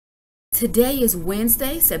Today is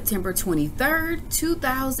Wednesday, September 23rd,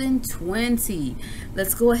 2020.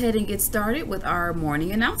 Let's go ahead and get started with our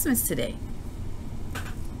morning announcements today.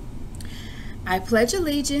 I pledge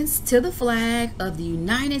allegiance to the flag of the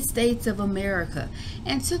United States of America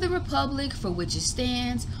and to the republic for which it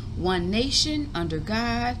stands, one nation under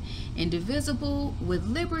God, indivisible, with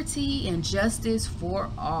liberty and justice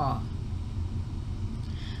for all.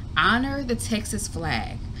 Honor the Texas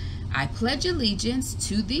flag. I pledge allegiance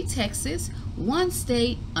to the Texas, one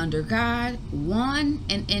state under God, one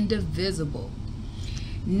and indivisible.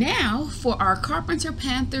 Now for our Carpenter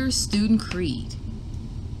Panthers student creed.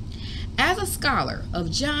 As a scholar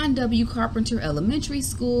of John W. Carpenter Elementary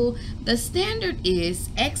School, the standard is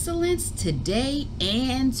excellence today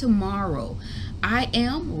and tomorrow. I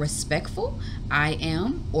am respectful. I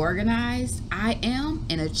am organized. I am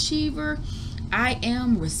an achiever. I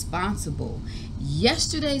am responsible.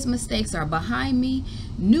 Yesterday's mistakes are behind me.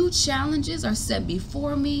 New challenges are set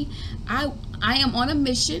before me. I am on a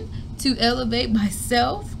mission to elevate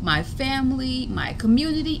myself, my family, my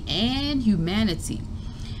community, and humanity.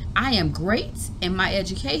 I am great, and my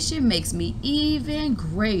education makes me even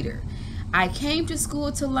greater. I came to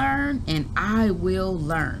school to learn, and I will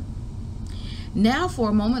learn. Now for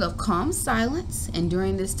a moment of calm silence, and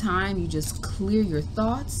during this time, you just clear your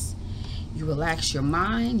thoughts. You relax your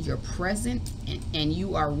mind, you're present, and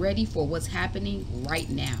you are ready for what's happening right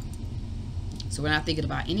now. So we're not thinking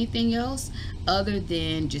about anything else other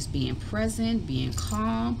than just being present, being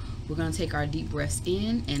calm. We're going to take our deep breaths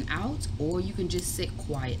in and out, or you can just sit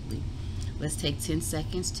quietly. Let's take 10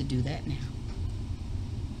 seconds to do that now.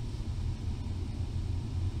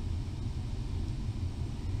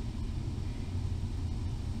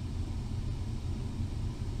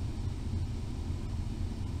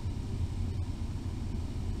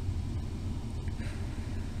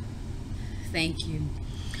 Thank you.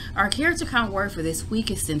 Our character count word for this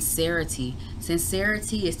week is sincerity.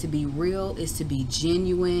 Sincerity is to be real, is to be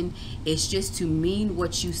genuine. It's just to mean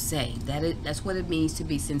what you say. That's what it means to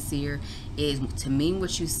be sincere, is to mean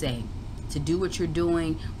what you say, to do what you're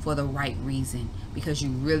doing for the right reason, because you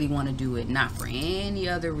really want to do it, not for any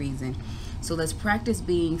other reason. So let's practice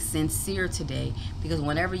being sincere today, because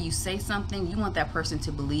whenever you say something, you want that person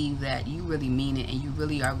to believe that you really mean it and you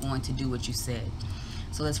really are going to do what you said.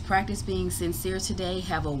 So let's practice being sincere today.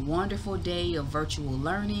 Have a wonderful day of virtual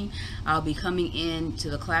learning. I'll be coming into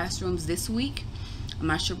the classrooms this week. I'm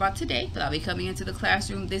not sure about today, but I'll be coming into the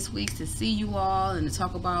classroom this week to see you all and to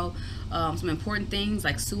talk about some important things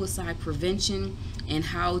like suicide prevention and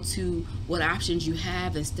what options you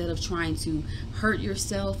have instead of trying to hurt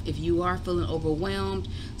yourself if you are feeling overwhelmed.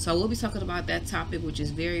 So I will be talking about that topic, which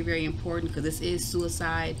is very, very important because this is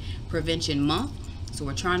Suicide Prevention Month. So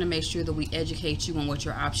we're trying to make sure that we educate you on what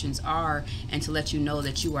your options are and to let you know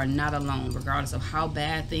that you are not alone. Regardless of how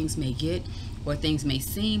bad things may get or things may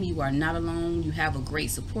seem, you are not alone. You have a great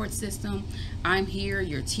support system. I'm here.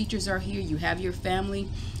 Your teachers are here. You have your family.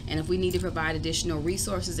 And if we need to provide additional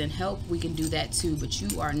resources and help, we can do that too. But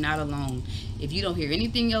you are not alone. If you don't hear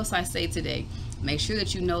anything else I say today, make sure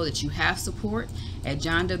that you know that you have support at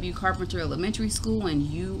John W. Carpenter Elementary School, and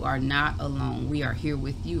you are not alone. We are here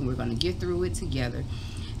with you, and we're going to get through it together.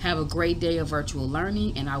 Have a great day of virtual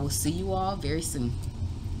learning, and I will see you all very soon.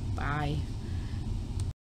 Bye.